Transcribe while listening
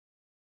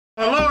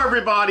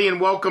everybody,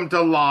 and welcome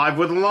to Live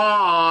with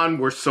Lon.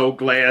 We're so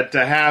glad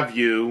to have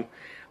you.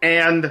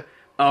 And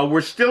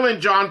we're still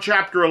in John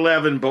chapter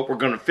 11, but we're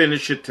going to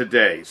finish it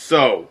today.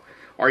 So,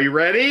 are you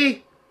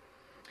ready?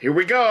 Here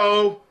we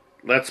go.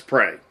 Let's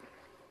pray.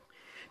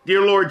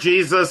 Dear Lord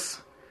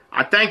Jesus,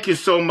 I thank you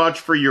so much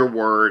for your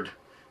word.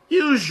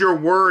 Use your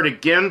word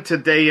again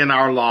today in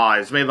our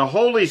lives. May the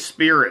Holy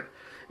Spirit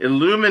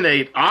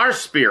illuminate our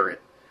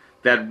spirit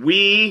that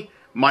we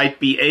might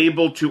be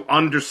able to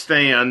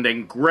understand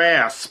and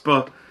grasp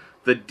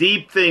the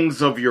deep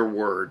things of your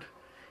word.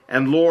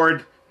 And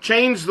Lord,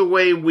 change the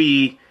way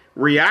we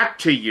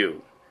react to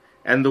you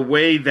and the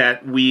way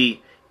that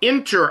we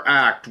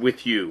interact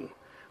with you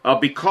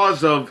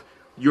because of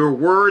your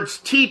word's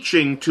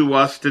teaching to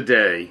us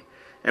today.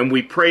 And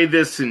we pray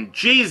this in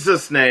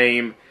Jesus'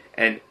 name.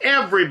 And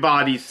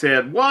everybody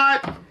said,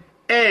 what?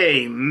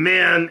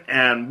 Amen.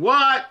 And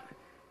what?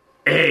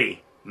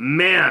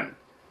 Amen.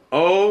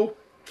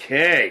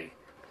 Okay.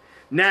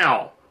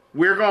 Now,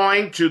 we're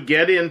going to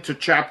get into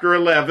chapter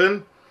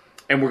 11,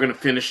 and we're going to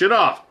finish it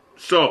up.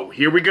 So,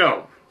 here we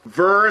go.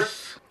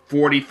 Verse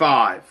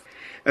 45.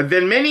 And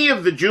then many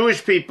of the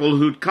Jewish people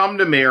who'd come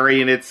to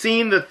Mary and had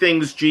seen the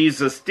things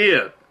Jesus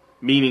did,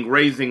 meaning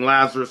raising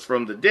Lazarus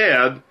from the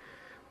dead,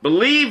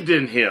 believed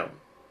in him.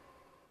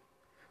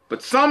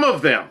 But some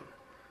of them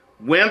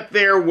went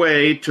their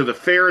way to the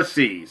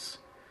Pharisees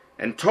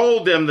and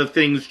told them the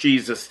things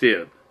Jesus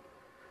did.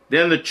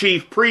 Then the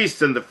chief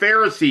priests and the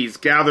Pharisees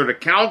gathered a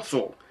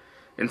council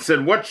and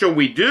said, what shall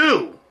we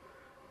do?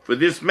 For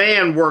this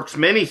man works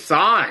many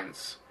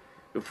signs.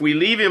 If we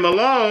leave him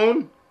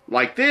alone,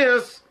 like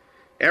this,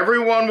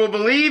 everyone will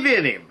believe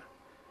in him,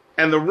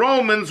 and the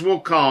Romans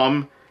will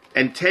come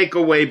and take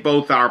away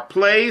both our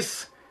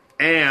place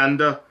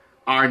and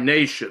our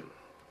nation.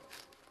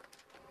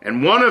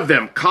 And one of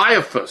them,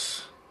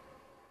 Caiaphas,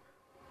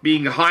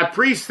 being high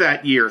priest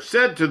that year,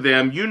 said to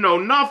them, you know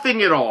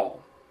nothing at all,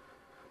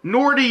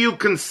 nor do you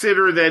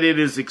consider that it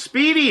is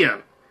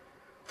expedient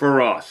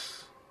for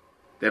us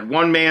that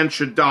one man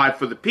should die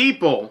for the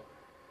people,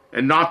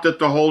 and not that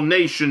the whole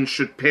nation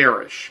should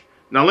perish.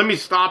 Now let me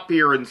stop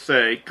here and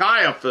say,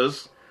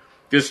 Caiaphas,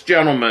 this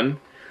gentleman,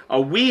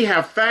 we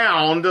have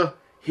found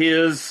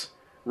his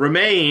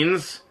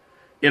remains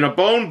in a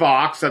bone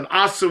box, an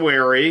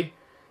ossuary,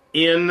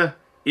 in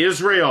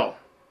Israel.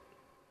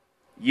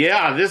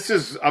 Yeah, this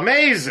is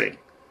amazing.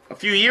 A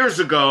few years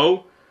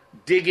ago,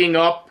 digging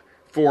up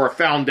for a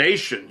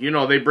foundation. You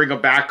know, they bring a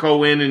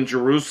backhoe in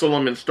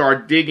Jerusalem and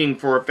start digging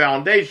for a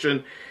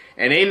foundation,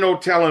 and ain't no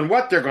telling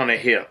what they're going to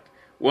hit.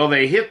 Well,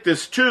 they hit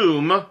this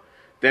tomb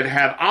that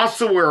had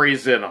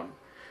ossuaries in them.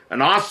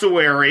 An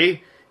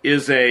ossuary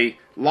is a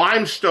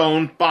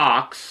limestone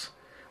box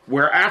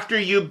where after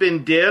you've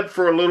been dead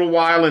for a little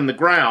while in the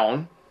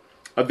ground,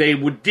 they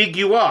would dig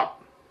you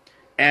up.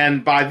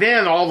 And by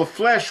then, all the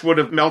flesh would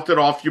have melted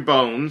off your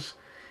bones,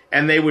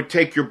 and they would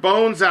take your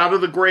bones out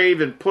of the grave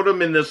and put them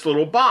in this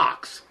little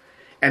box.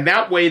 And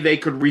that way they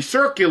could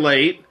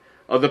recirculate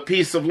the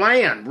piece of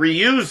land,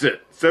 reuse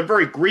it. It's a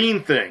very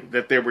green thing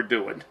that they were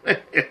doing.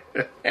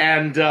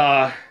 And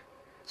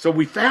so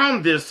we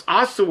found this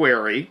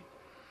ossuary,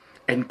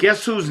 and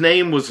guess whose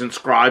name was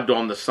inscribed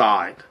on the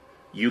side?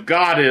 You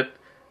got it,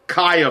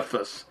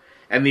 Caiaphas.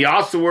 And the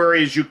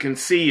ossuary, as you can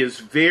see, is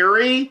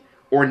very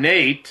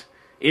ornate,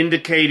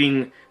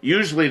 indicating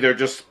usually they're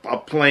just a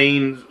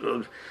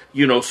plain,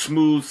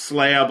 smooth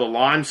slab of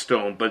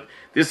limestone. But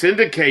this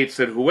indicates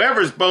that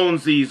whoever's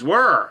bones these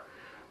were,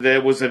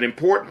 that was an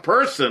important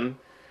person.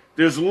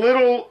 There's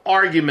little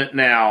argument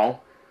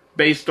now,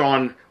 based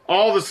on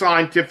all the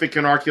scientific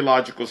and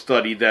archaeological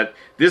study, that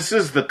this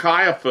is the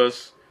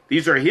Caiaphas.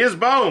 These are his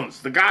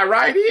bones, the guy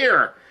right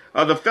here,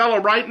 the fellow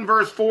right in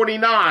verse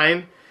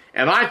 49.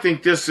 And I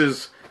think this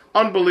is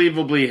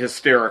unbelievably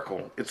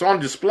hysterical. It's on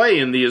display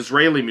in the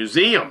Israeli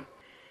Museum.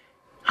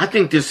 I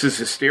think this is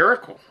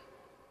hysterical,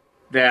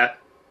 that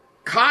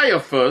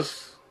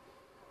Caiaphas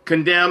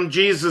condemned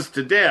Jesus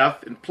to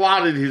death and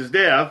plotted his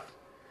death.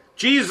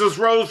 Jesus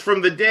rose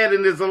from the dead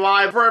and is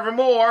alive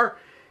forevermore,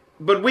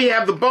 but we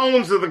have the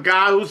bones of the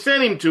guy who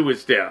sent him to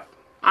his death.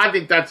 I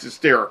think that's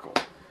hysterical.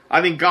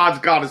 I think God's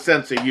got a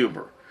sense of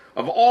humor.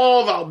 Of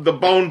all the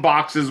bone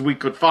boxes we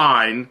could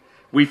find,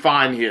 we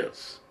find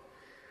his.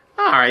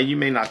 All right, you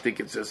may not think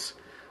it's as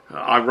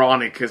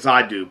ironic as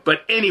I do,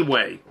 but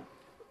anyway,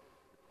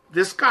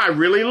 this guy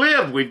really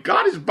lived. We've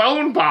got his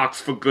bone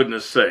box, for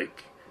goodness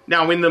sake.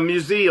 Now, in the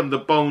museum, the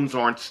bones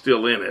aren't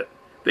still in it.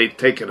 They've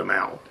taken them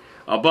out.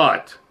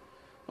 But,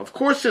 of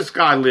course this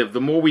guy lived.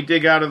 The more we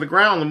dig out of the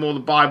ground, the more the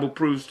Bible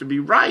proves to be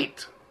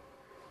right.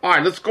 All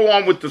right, let's go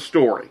on with the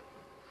story.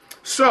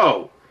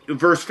 So,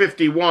 verse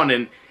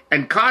 51,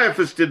 and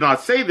Caiaphas did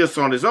not say this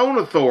on his own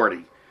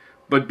authority,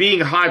 but being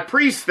high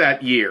priest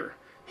that year,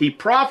 he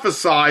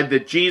prophesied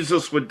that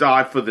Jesus would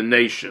die for the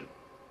nation.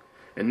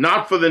 And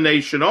not for the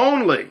nation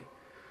only,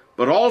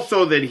 but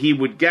also that he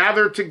would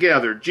gather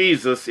together,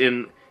 Jesus,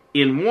 in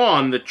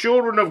one, the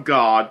children of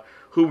God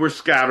who were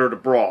scattered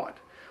abroad.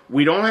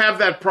 We don't have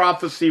that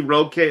prophecy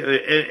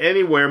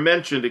anywhere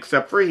mentioned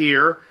except for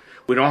here.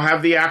 We don't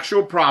have the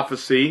actual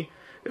prophecy.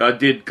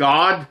 Did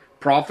God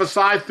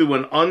prophesy through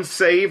an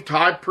unsaved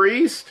high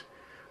priest?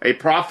 A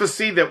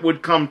prophecy that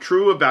would come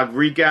true about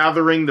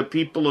regathering the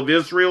people of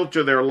Israel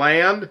to their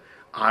land?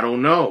 I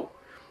don't know.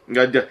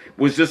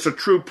 Was this a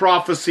true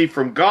prophecy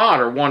from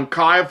God or one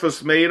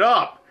Caiaphas made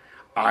up?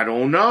 I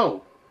don't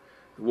know.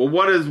 Well,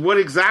 what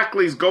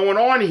exactly is going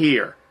on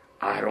here?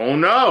 I don't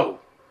know.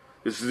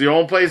 This is the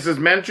only place it's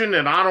mentioned,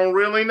 and I don't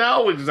really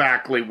know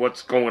exactly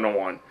what's going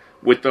on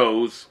with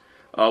those,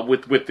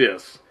 with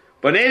this.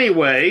 But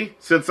anyway,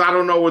 since I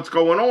don't know what's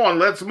going on,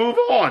 let's move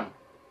on.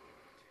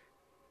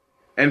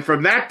 And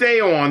from that day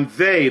on,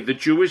 they, the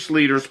Jewish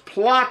leaders,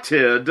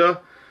 plotted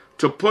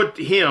to put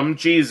him,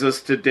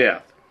 Jesus, to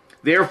death.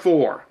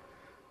 Therefore,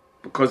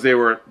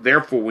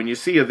 when you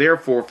see a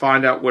therefore,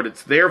 find out what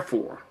it's there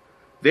for.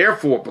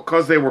 Therefore,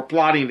 because they were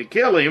plotting to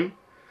kill him,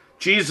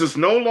 Jesus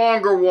no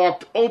longer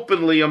walked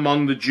openly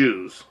among the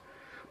Jews,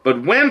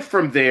 but went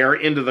from there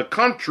into the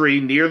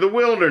country near the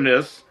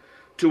wilderness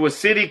to a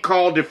city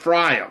called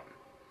Ephraim.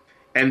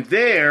 And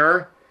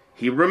there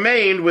he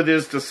remained with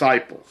his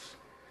disciples.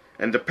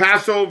 And the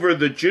Passover of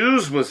the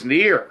Jews was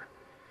near.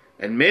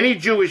 And many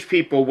Jewish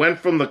people went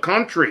from the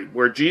country,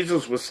 where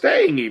Jesus was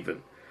staying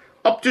even,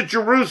 up to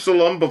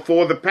Jerusalem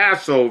before the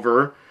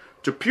Passover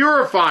to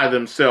purify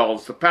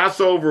themselves. The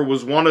Passover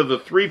was one of the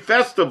 3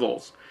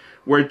 festivals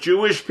where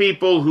Jewish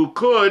people who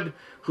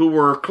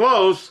were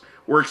close,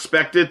 were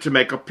expected to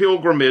make a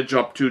pilgrimage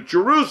up to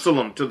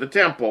Jerusalem, to the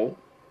temple.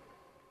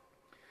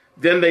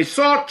 Then they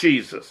sought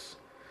Jesus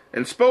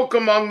and spoke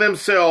among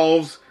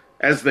themselves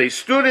as they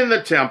stood in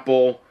the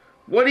temple,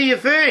 "What do you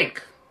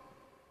think?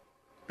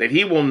 That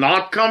he will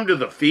not come to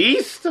the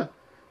feast?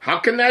 How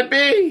can that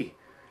be?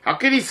 How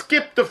can he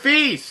skip the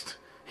feast?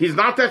 He's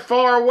not that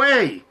far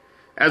away.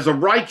 As a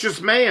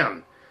righteous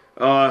man,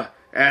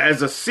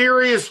 as a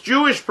serious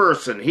Jewish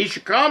person, he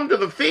should come to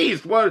the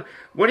feast. What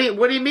do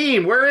you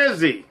mean? Where is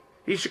he?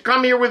 He should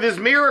come here with his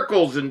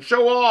miracles and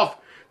show off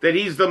that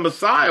he's the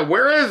Messiah.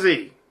 Where is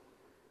he?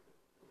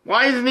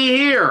 Why isn't he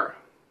here?"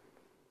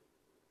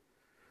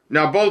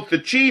 Now both the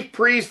chief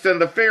priests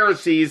and the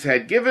Pharisees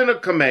had given a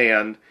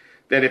command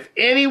that if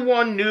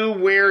anyone knew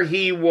where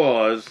he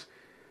was,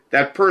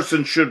 that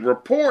person should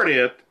report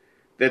it,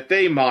 that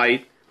they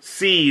might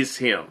seize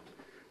him.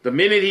 The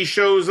minute he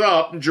shows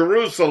up in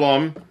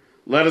Jerusalem,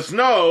 let us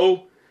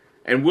know,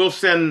 and we'll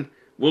send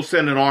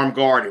an armed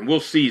guard and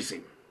we'll seize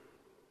him.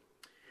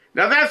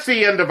 Now that's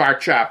the end of our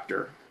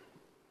chapter.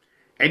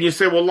 And you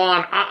say, well,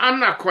 Lon,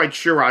 I'm not quite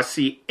sure I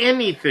see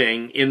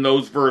anything in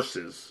those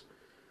verses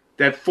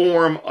that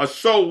form a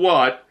so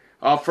what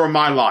for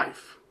my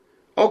life.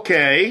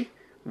 Okay,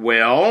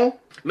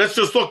 well, let's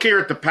just look here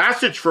at the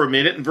passage for a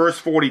minute. In verse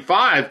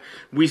 45,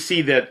 we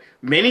see that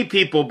many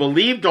people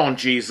believed on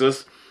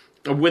Jesus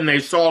when they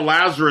saw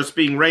Lazarus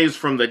being raised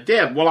from the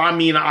dead. Well, I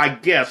mean, I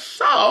guess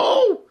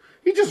so.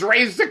 He just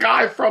raised the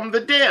guy from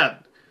the dead.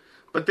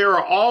 But there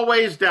are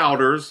always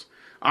doubters.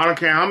 I don't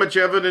care how much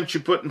evidence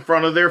you put in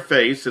front of their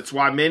face. It's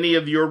why many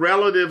of your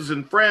relatives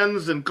and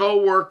friends and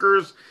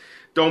co-workers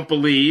don't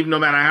believe, no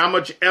matter how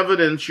much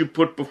evidence you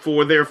put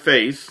before their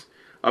face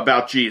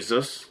about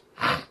Jesus,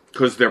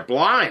 because they're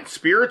blind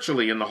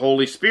spiritually and the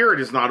Holy Spirit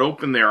has not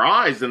opened their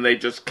eyes and they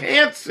just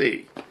can't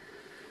see.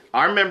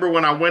 I remember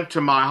when I went to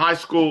my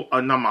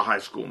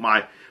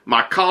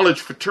my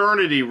college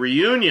fraternity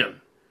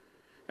reunion,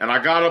 and I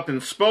got up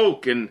and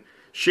spoke and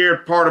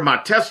shared part of my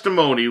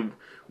testimony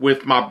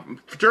with my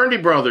fraternity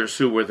brothers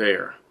who were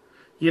there.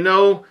 You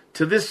know,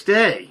 to this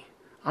day,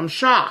 I'm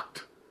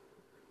shocked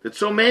that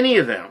so many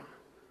of them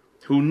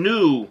who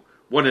knew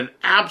what an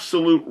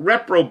absolute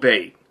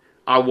reprobate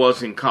I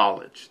was in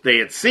college, they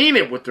had seen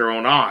it with their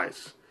own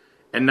eyes,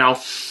 and now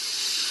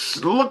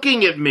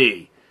looking at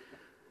me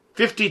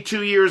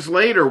 52 years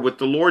later with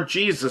the Lord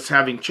Jesus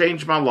having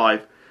changed my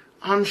life,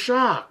 I'm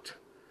shocked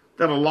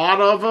that a lot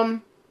of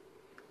them,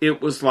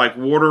 it was like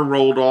water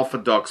rolled off a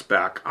duck's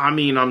back. I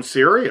mean, I'm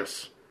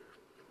serious.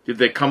 Did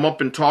they come up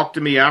and talk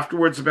to me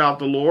afterwards about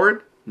the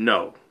Lord?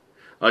 No.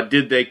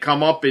 Did they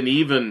come up and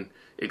even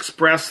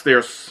express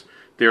their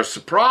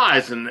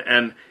surprise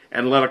and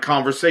let a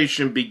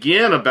conversation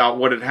begin about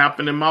what had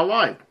happened in my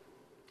life?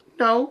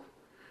 No.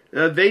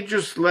 They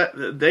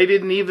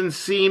didn't even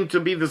seem to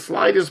be the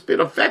slightest bit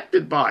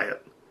affected by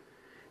it.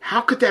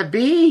 How could that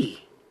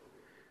be?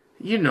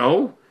 You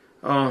know,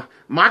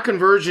 my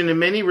conversion in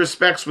many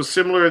respects was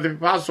similar to the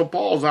Apostle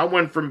Paul's. I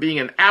went from being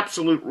an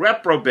absolute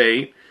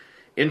reprobate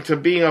into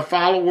being a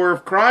follower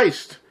of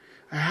Christ.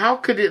 How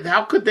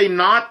could they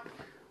not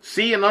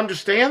see and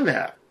understand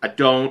that? I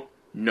don't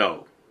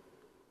know.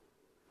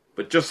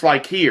 But just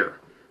like here,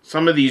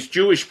 some of these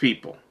Jewish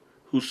people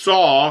who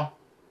saw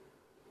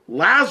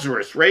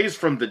Lazarus raised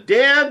from the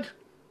dead,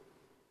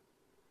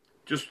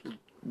 just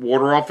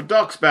water off a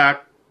duck's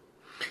back.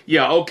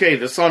 Yeah, okay,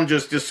 the sun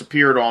just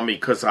disappeared on me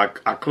because I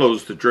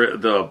closed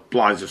the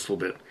blinds just a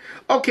little bit.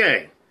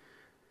 Okay,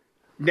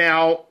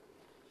 now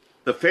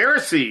the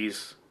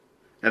Pharisees,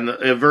 and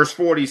in verse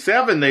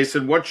 47, they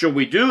said, "What shall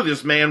we do?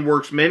 This man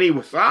works many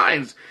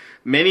signs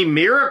many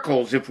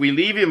miracles. If we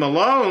leave him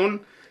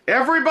alone,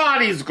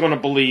 everybody's going to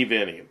believe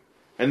in him.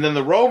 And then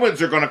the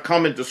Romans are going to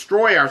come and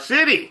destroy our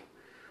city.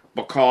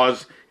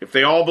 Because if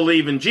they all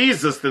believe in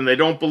Jesus, then they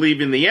don't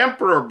believe in the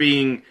emperor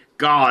being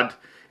God.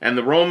 And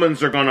the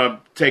Romans are going to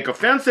take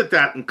offense at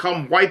that and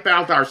come wipe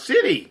out our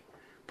city.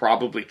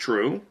 Probably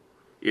true.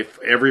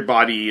 If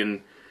everybody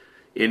in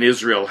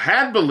Israel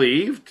had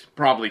believed,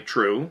 probably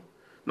true.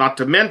 Not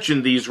to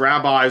mention these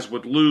rabbis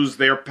would lose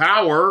their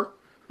power,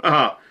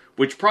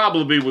 which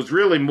probably was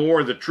really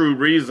more the true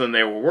reason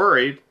they were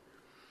worried.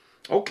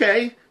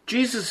 Okay,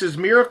 Jesus'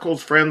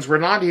 miracles, friends, were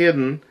not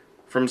hidden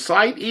from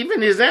sight.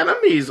 Even his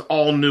enemies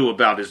all knew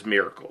about his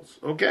miracles,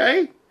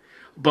 okay?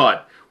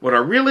 But what I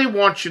really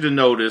want you to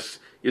notice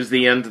is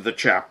the end of the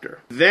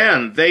chapter.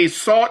 Then they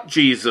sought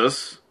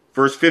Jesus,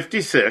 verse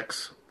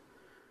 56,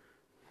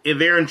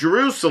 there in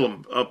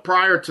Jerusalem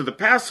prior to the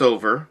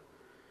Passover,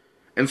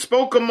 and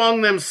spoke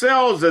among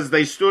themselves as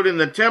they stood in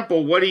the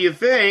temple, what do you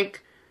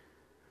think?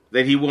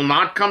 That he will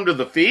not come to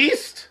the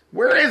feast?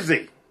 Where is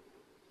he?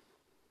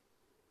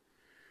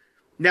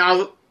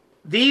 Now,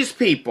 these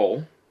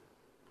people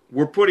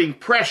were putting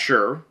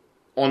pressure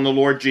on the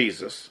Lord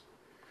Jesus.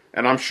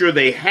 And I'm sure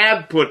they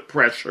had put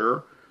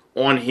pressure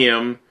on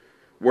him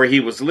where he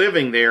was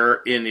living there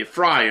in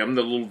Ephraim,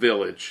 the little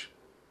village.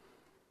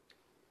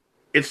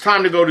 It's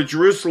time to go to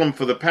Jerusalem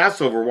for the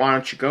Passover. Why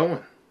aren't you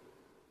going?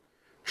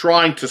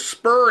 Trying to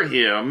spur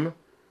him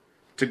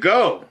to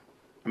go.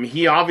 I mean,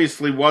 he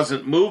obviously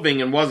wasn't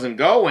moving and wasn't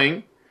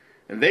going,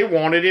 and they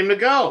wanted him to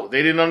go.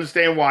 They didn't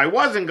understand why he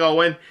wasn't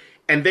going,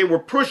 and they were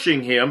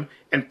pushing him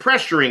and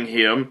pressuring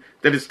him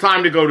that it's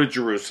time to go to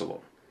Jerusalem.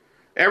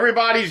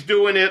 Everybody's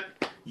doing it.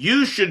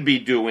 You should be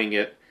doing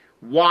it.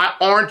 Why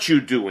aren't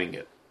you doing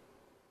it?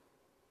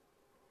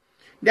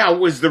 Now,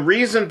 was the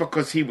reason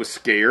because he was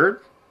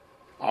scared?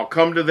 I'll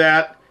come to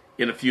that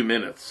in a few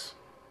minutes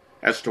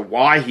as to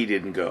why he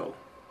didn't go.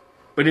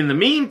 But in the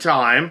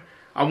meantime,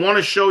 I want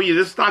to show you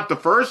this is not the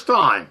first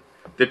time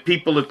that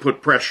people have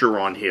put pressure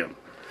on him.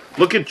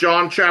 Look at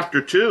John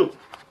chapter 2,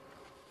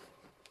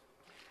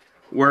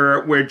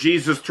 where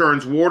Jesus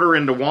turns water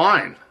into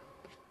wine.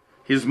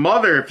 His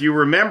mother, if you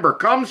remember,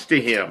 comes to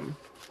him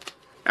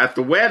at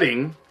the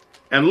wedding,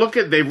 and look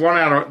at they've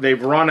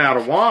run out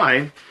of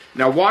wine.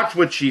 Now watch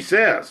what she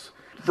says.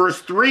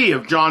 Verse 3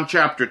 of John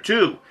chapter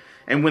 2.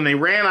 And when they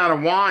ran out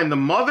of wine, the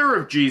mother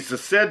of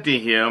Jesus said to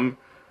him,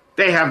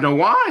 they have no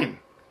wine.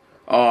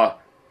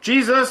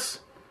 Jesus,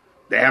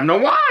 they have no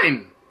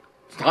wine.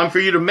 It's time for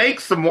you to make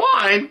some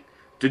wine,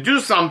 to do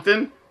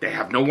something. They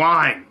have no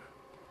wine.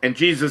 And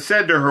Jesus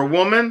said to her,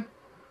 woman,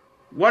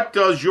 what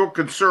does your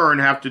concern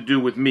have to do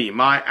with me?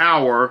 My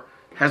hour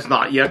has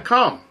not yet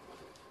come.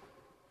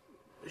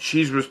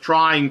 She was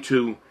trying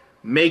to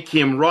make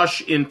him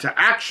rush into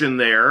action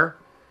there.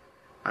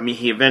 I mean,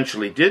 he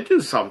eventually did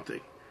do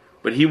something.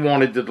 But he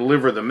wanted to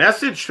deliver the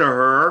message to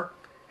her,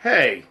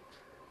 hey,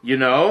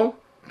 don't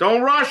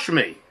rush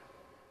me.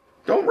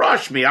 Don't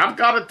rush me. I've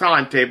got a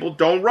timetable.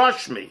 Don't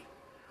rush me.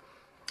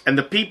 And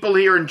the people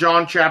here in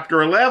John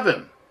chapter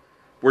 11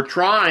 were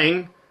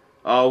trying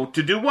to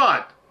do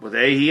what? Well,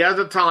 he has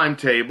a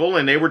timetable,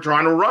 and they were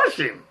trying to rush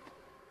him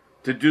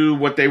to do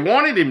what they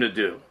wanted him to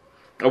do.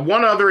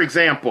 One other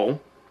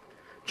example,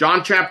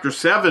 John chapter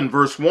 7,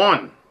 verse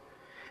 1.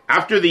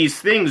 After these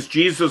things,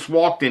 Jesus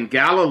walked in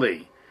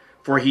Galilee,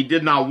 for he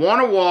did not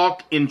want to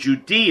walk in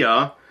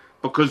Judea,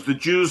 because the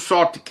Jews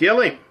sought to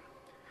kill him.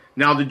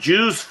 Now the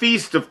Jews'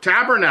 feast of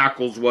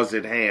tabernacles was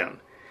at hand.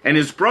 And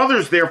his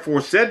brothers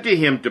therefore said to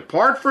him,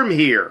 depart from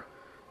here,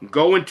 and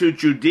go into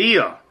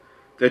Judea,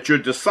 that your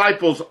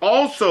disciples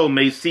also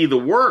may see the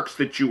works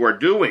that you are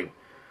doing.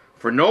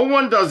 For no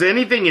one does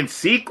anything in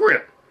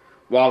secret,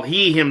 while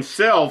he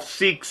himself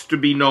seeks to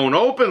be known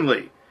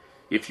openly.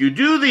 If you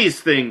do these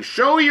things,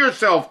 show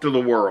yourself to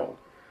the world.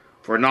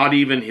 For not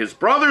even his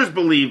brothers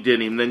believed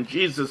in him. Then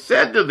Jesus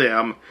said to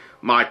them,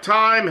 my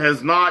time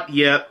has not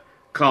yet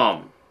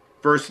come.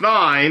 Verse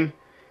 9,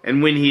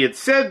 and when he had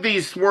said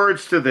these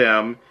words to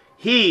them,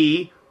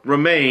 he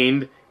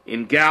remained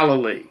in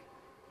Galilee.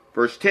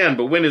 Verse 10,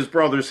 but when his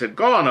brothers had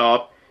gone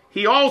up,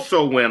 he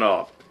also went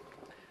up.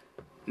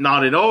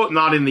 Not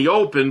in the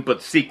open,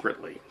 but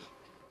secretly.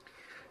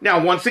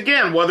 Now, once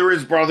again, what are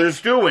his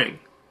brothers doing?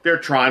 They're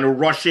trying to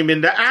rush him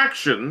into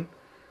action.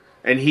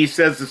 And he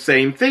says the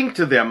same thing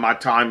to them, my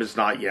time has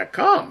not yet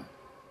come.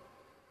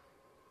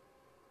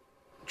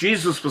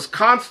 Jesus was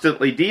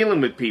constantly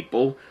dealing with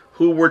people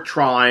who were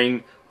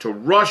trying to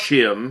rush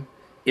him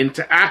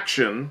into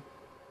action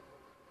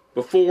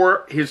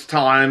before his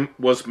time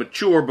was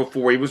mature,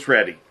 before he was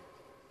ready.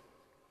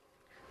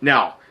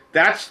 Now,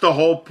 that's the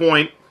whole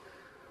point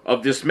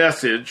of this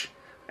message.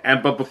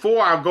 But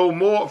before I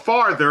go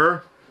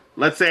farther,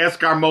 let's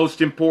ask our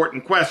most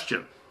important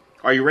question.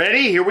 Are you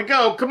ready? Here we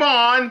go. Come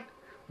on.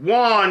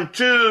 1,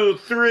 2,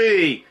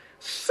 3.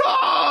 So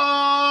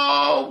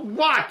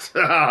what?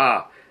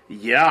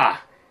 Yeah.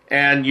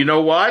 And you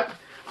know what?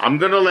 I'm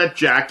going to let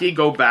Jackie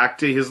go back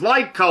to his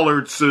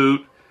light-colored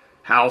suit.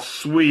 How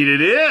sweet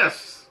it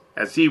is,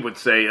 as he would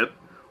say it,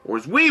 or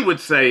as we would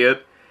say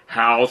it.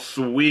 How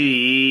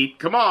sweet.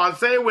 Come on,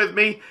 say it with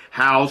me.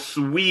 How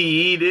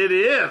sweet it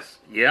is.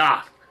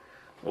 Yeah.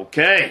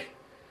 Okay.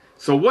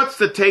 So what's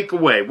the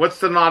takeaway?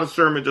 What's the not a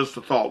sermon, just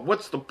a thought?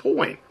 What's the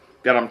point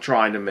that I'm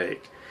trying to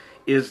make?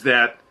 Is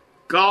that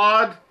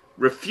God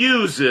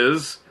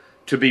refuses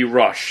to be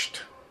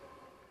rushed.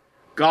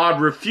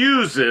 God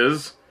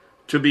refuses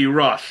to be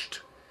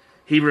rushed.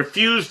 He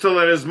refused to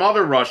let his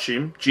mother rush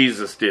him.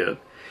 Jesus did.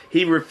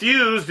 He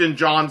refused in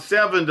John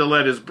 7 to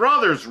let his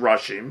brothers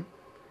rush him.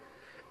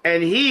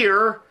 And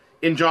here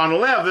in John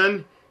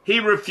 11,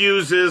 he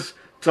refuses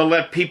to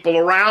let people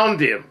around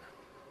him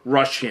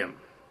rush him.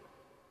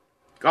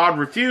 God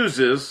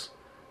refuses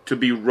to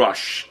be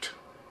rushed.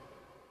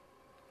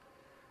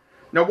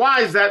 Now, why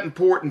is that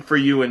important for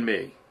you and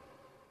me?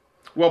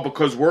 Well,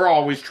 because we're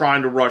always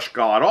trying to rush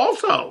God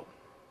also.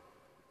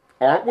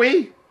 Aren't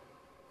we?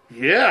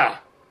 Yeah.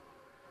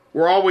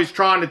 We're always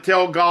trying to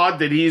tell God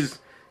that he's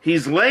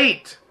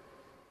late.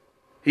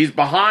 He's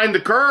behind the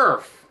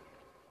curve.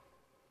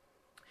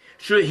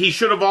 He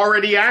should have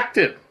already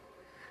acted.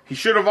 He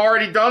should have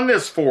already done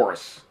this for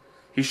us.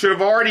 He should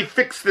have already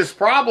fixed this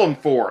problem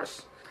for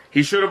us.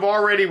 He should have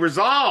already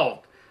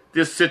resolved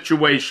this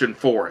situation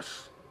for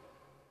us.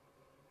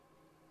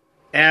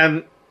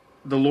 And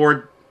the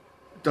Lord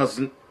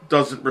doesn't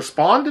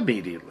respond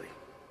immediately.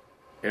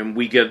 And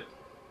we get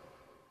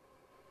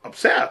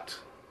upset.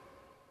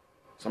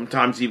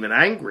 Sometimes even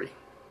angry.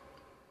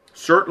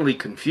 Certainly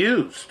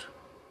confused.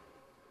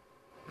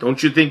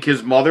 Don't you think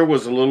his mother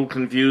was a little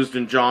confused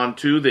in John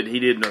 2 that he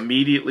didn't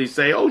immediately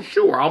say, "Oh,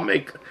 sure, I'll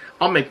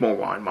make more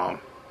wine,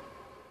 Mom"?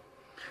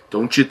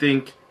 Don't you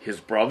think his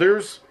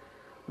brothers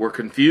were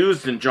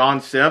confused in John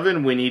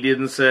 7 when he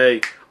didn't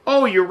say,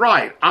 "Oh, you're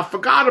right, I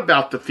forgot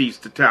about the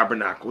Feast of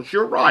Tabernacles.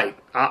 You're right,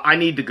 I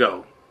need to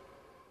go"?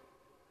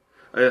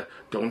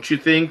 Don't you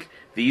think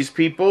these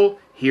people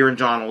here in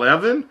John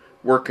 11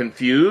 were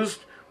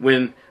confused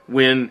when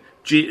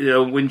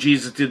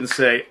Jesus didn't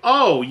say,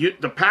 "Oh,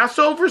 the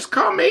Passover's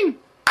coming"?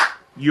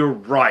 You're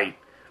right.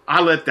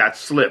 I let that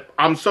slip.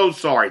 I'm so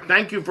sorry.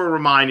 Thank you for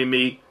reminding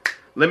me.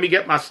 Let me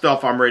get my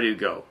stuff. I'm ready to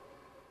go.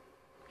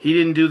 He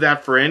didn't do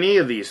that for any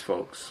of these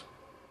folks.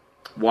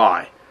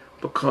 Why?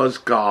 Because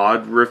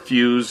God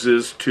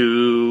refuses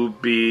to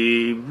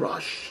be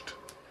rushed.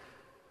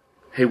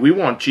 Hey, we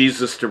want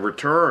Jesus to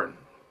return.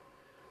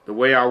 The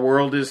way our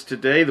world is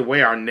today, the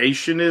way our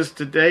nation is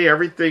today,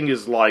 everything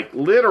is like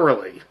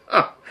literally,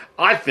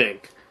 I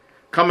think,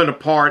 coming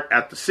apart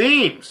at the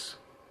seams.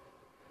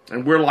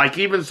 And we're like,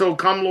 even so,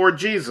 come Lord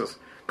Jesus.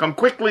 Come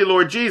quickly,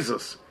 Lord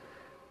Jesus.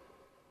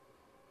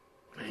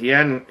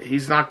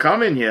 He's not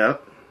coming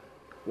yet.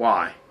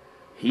 Why?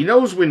 He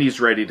knows when he's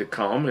ready to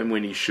come and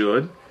when he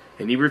should.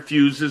 And he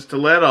refuses to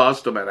let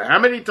us, no matter how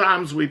many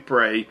times we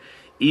pray,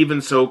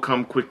 even so,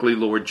 come quickly,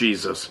 Lord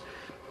Jesus.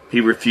 He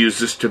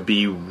refuses to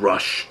be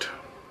rushed.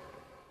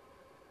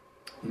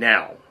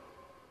 Now,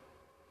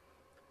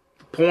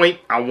 the point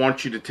I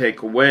want you to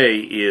take away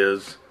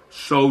is,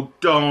 so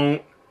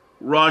don't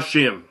rush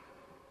him.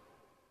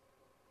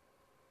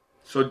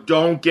 So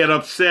don't get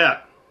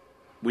upset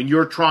when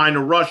you're trying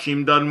to rush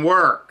him doesn't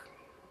work.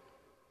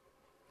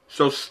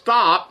 So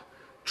stop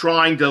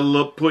trying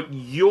to put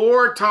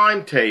your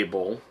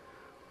timetable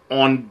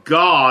on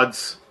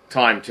God's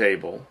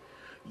timetable,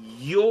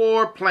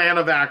 your plan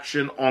of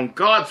action on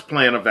God's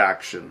plan of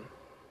action.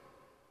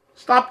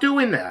 Stop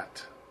doing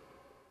that.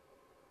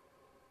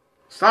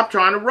 Stop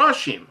trying to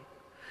rush him.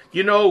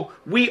 You know,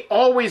 we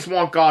always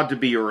want God to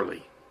be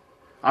early.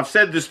 I've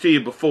said this to you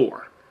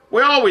before.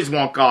 We always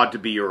want God to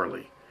be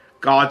early.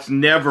 God's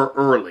never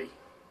early.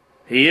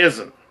 He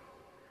isn't.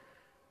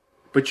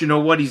 But you know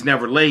what? He's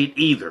never late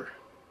either.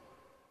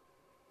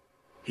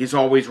 He's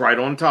always right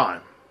on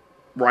time.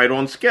 Right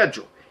on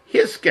schedule.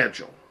 His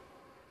schedule.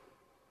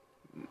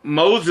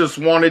 Moses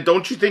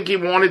don't you think he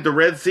wanted the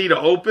Red Sea to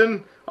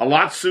open a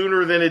lot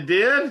sooner than it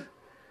did?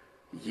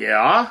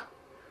 Yeah.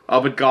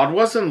 But God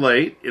wasn't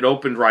late. It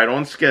opened right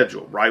on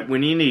schedule, right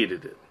when he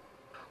needed it.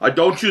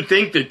 Don't you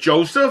think that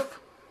Joseph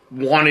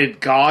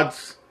wanted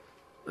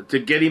to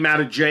get him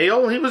out of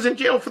jail? He was in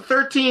jail for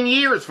 13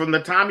 years, from the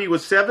time he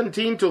was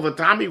 17 till the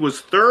time he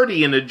was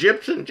 30 in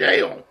Egyptian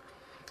jail.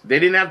 They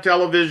didn't have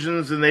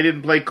televisions, and they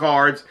didn't play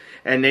cards,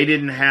 and they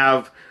didn't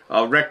have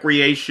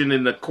recreation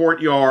in the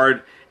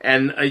courtyard,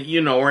 and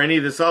or any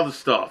of this other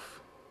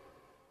stuff.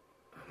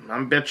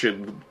 I bet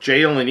you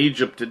jail in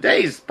Egypt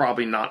today is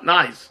probably not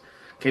nice.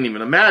 Can't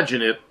even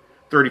imagine it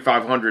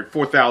 3,500,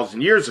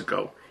 4,000 years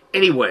ago.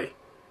 Anyway,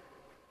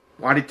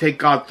 why did it take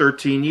God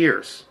 13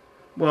 years?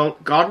 Well,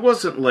 God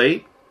wasn't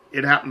late.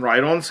 It happened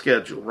right on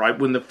schedule, right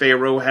when the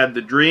Pharaoh had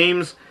the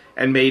dreams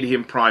and made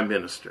him prime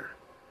minister.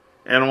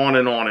 And on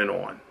and on and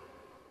on.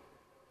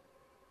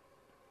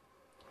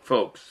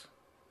 Folks,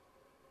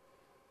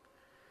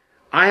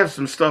 I have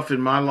some stuff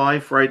in my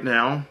life right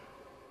now,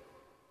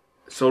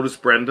 so does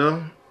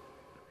Brenda,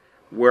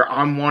 where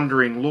I'm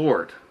wondering,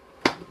 Lord,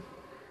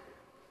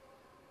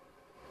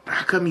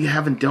 how come you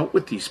haven't dealt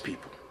with these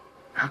people?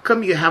 How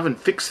come you haven't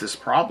fixed this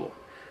problem?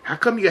 How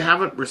come you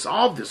haven't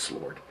resolved this,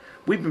 Lord?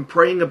 We've been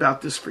praying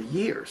about this for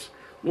years.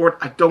 Lord,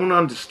 I don't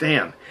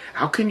understand.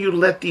 How can you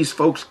let these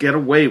folks get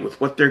away with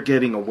what they're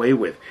getting away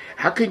with?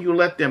 How can you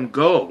let them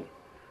go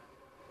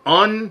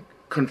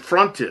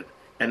unconfronted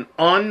and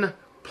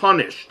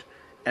unpunished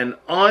and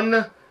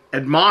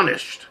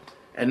unadmonished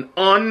and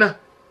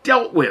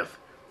undealt with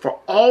for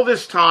all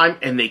this time,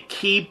 and they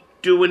keep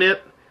doing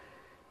it,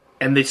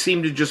 and they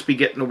seem to just be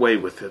getting away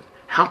with it?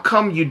 How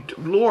come you,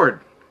 Lord?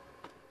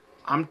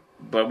 I'm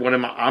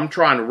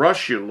trying to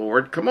rush you,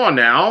 Lord. Come on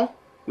now.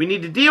 We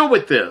need to deal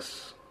with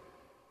this.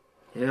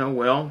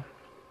 Well,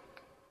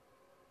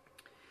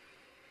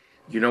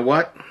 you know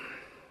what?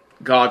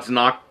 God's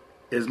not,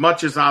 as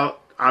much as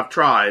I've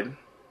tried,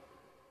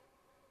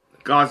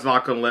 God's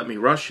not going to let me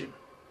rush him.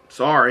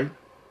 Sorry.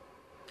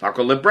 Not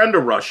going to let Brenda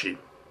rush him.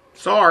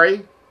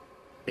 Sorry.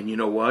 And you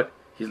know what?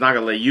 He's not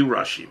going to let you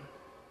rush him.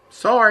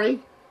 Sorry.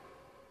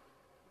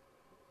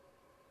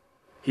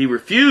 He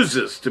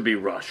refuses to be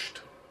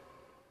rushed.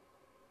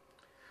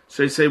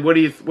 So you say, what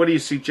do you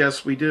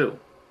suggest we do?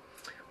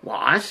 Well,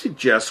 I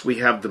suggest we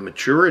have the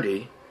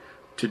maturity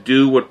to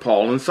do what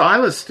Paul and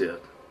Silas did.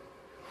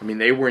 I mean,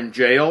 they were in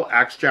jail,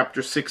 Acts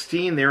chapter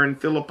 16, they're in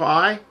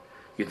Philippi.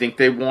 You think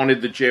they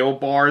wanted the jail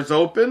bars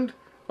opened?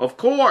 Of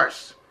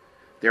course.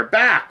 Their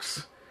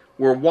backs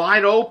were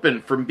wide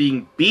open from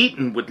being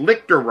beaten with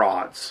lictor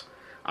rods.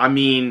 I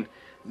mean,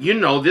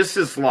 this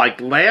is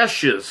like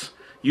lashes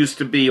used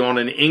to be on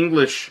an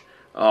English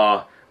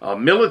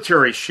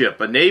military ship,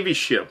 a Navy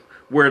ship,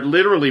 where it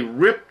literally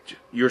ripped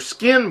your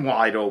skin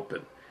wide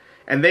open.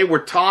 And they were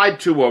tied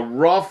to a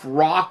rough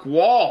rock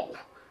wall.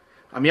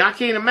 I mean, I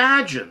can't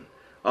imagine.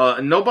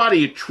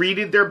 Nobody had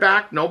treated their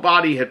back.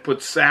 Nobody had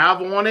put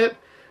salve on it.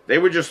 They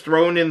were just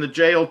thrown in the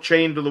jail,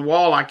 chained to the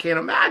wall. I can't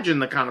imagine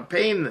the kind of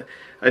pain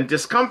and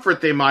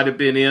discomfort they might have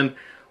been in.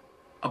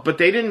 But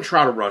they didn't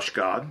try to rush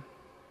God.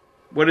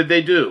 What did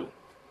they do?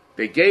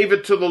 They gave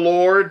it to the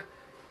Lord,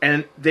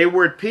 and they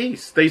were at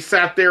peace. They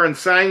sat there and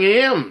sang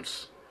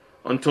hymns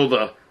until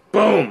the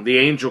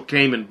angel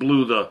came and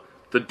blew the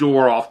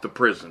door off the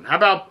prison. How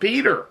about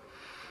Peter?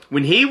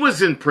 When he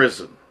was in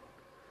prison,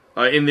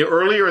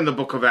 earlier in the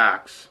book of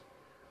Acts,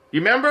 you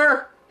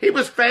remember? He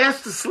was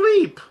fast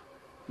asleep.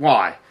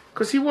 Why?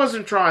 Because he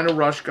wasn't trying to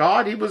rush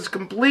God. He was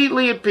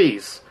completely at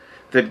peace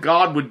that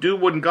God would do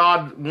what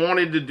God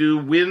wanted to do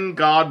when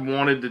God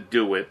wanted to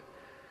do it.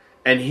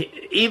 And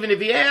even if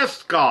he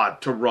asked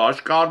God to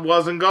rush, God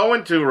wasn't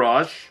going to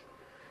rush.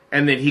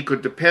 And that he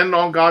could depend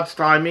on God's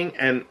timing,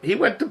 and he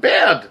went to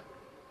bed.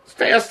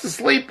 Fast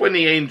asleep when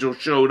the angel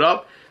showed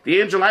up. The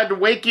angel had to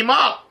wake him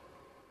up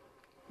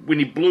when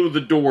he blew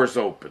the doors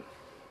open.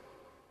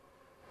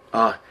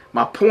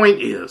 My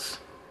point is,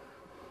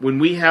 when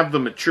we have the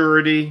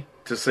maturity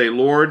to say,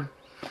 Lord,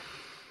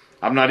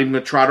 I'm not even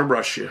going to try to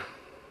rush you.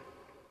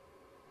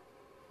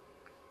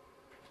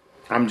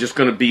 I'm just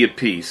going to be at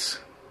peace.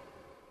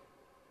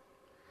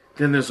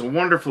 Then there's a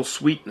wonderful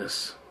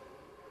sweetness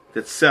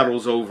that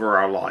settles over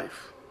our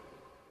life.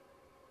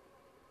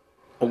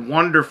 A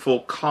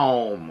wonderful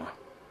calm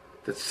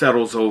that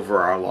settles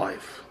over our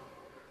life.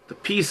 The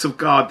peace of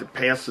God that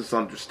passes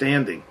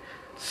understanding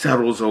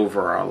settles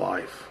over our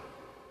life.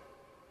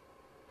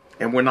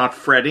 And we're not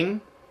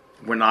fretting,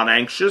 we're not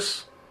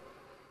anxious,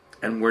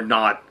 and we're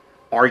not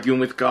arguing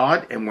with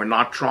God, and we're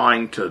not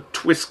trying to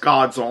twist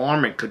God's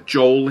arm and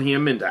cajole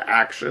him into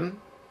action.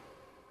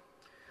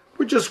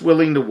 We're just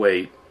willing to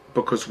wait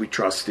because we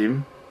trust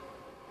him.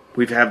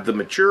 We've had the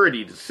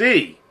maturity to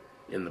see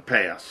in the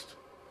past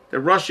that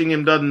rushing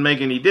him doesn't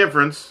make any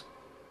difference,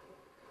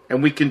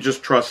 and we can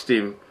just trust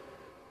him,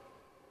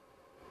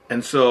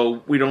 and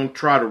so we don't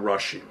try to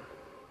rush him.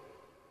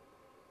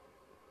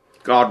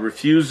 God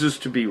refuses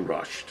to be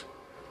rushed.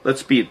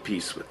 Let's be at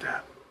peace with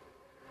that.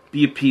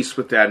 Be at peace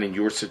with that in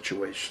your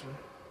situation.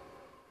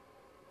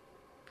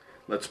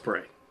 Let's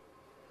pray.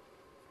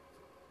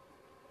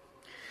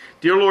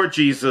 Dear Lord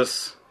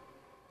Jesus,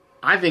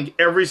 I think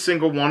every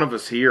single one of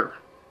us here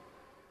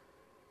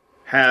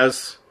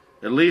has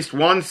at least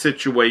one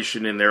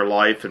situation in their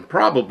life, and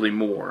probably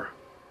more,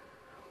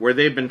 where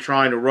they've been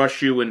trying to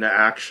rush you into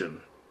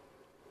action,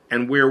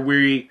 and where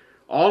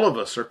all of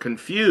us are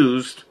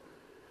confused,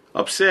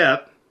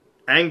 upset,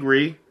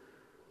 angry,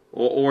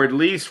 or at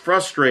least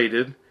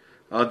frustrated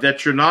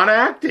that you're not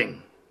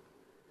acting.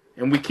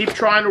 And we keep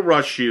trying to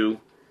rush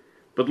you,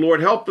 but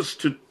Lord, help us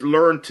to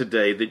learn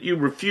today that you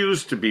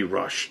refuse to be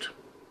rushed.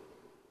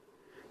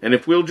 And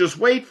if we'll just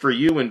wait for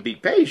you and be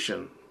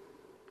patient,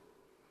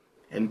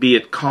 and be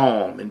at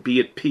calm, and be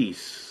at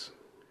peace,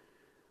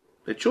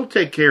 that you'll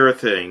take care of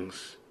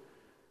things,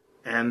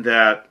 and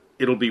that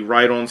it'll be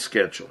right on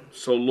schedule.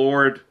 So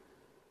Lord,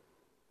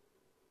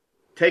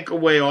 take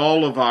away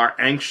all of our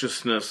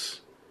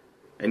anxiousness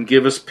and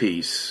give us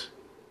peace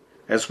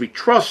as we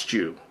trust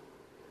you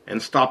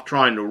and stop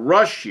trying to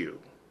rush you.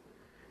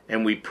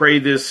 And we pray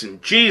this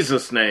in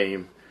Jesus'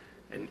 name.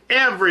 And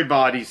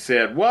everybody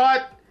said,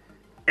 what?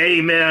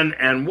 Amen.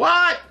 And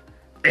what?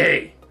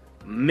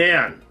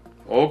 Amen.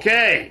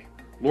 Okay.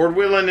 Lord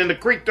willing, and the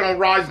creek don't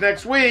rise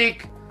next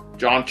week.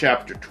 John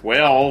chapter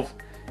 12.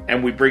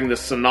 and we bring the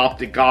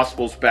Synoptic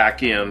Gospels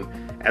back in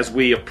as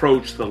we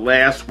approach the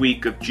last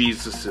week of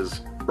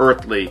Jesus'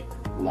 earthly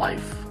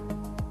life.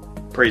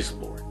 Praise the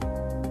Lord.